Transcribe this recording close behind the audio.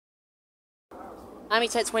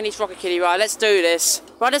Amutec Tweenies Rocket Kiddie, right, let's do this.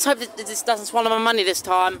 Right, let's hope that this doesn't swallow my money this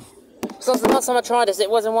time. Because the last time I tried this, it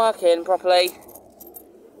wasn't working properly.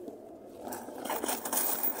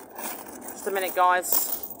 Just a minute, guys.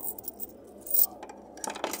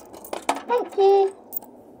 Thank you.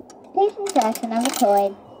 Please insert another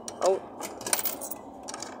coin. Oh.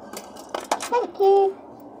 Thank you.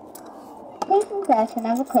 Please insert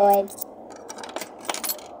another coin.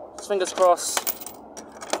 Fingers crossed.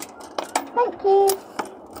 Thank you.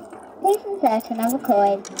 Please insert another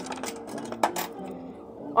coin.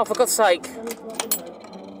 Oh, for God's sake.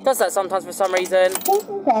 Does that sometimes for some reason. Please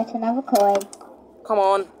insert another coin. Come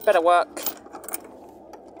on, better work.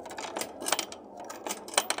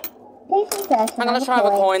 Please insert I'm another gonna try other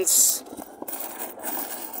coin. coins.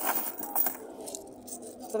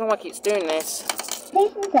 I don't know why it keeps doing this.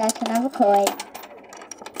 Please insert another coin.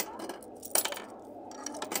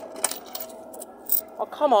 Oh,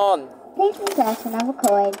 come on. Please insert another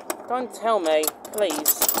coin. Don't tell me,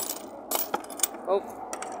 please. Oh.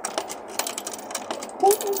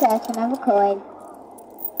 Please insert another coin.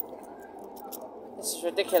 This is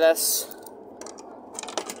ridiculous.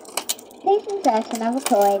 Please insert another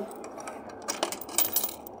coin.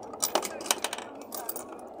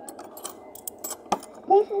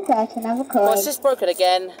 Please insert another coin. Oh, it's just broken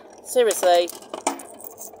again. Seriously.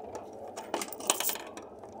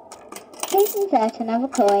 Please insert another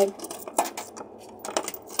coin.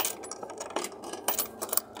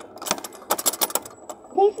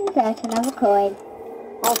 Please insert another coin.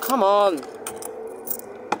 Oh, come on.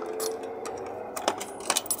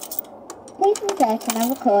 Please insert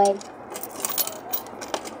another coin.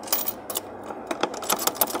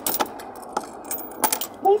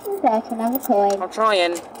 Please insert another coin. I'm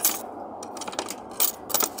trying.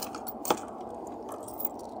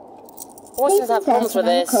 What's Please have problems with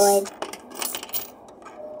insert this? another coin.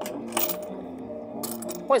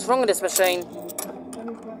 What is wrong with this machine?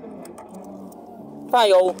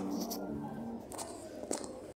 Fail.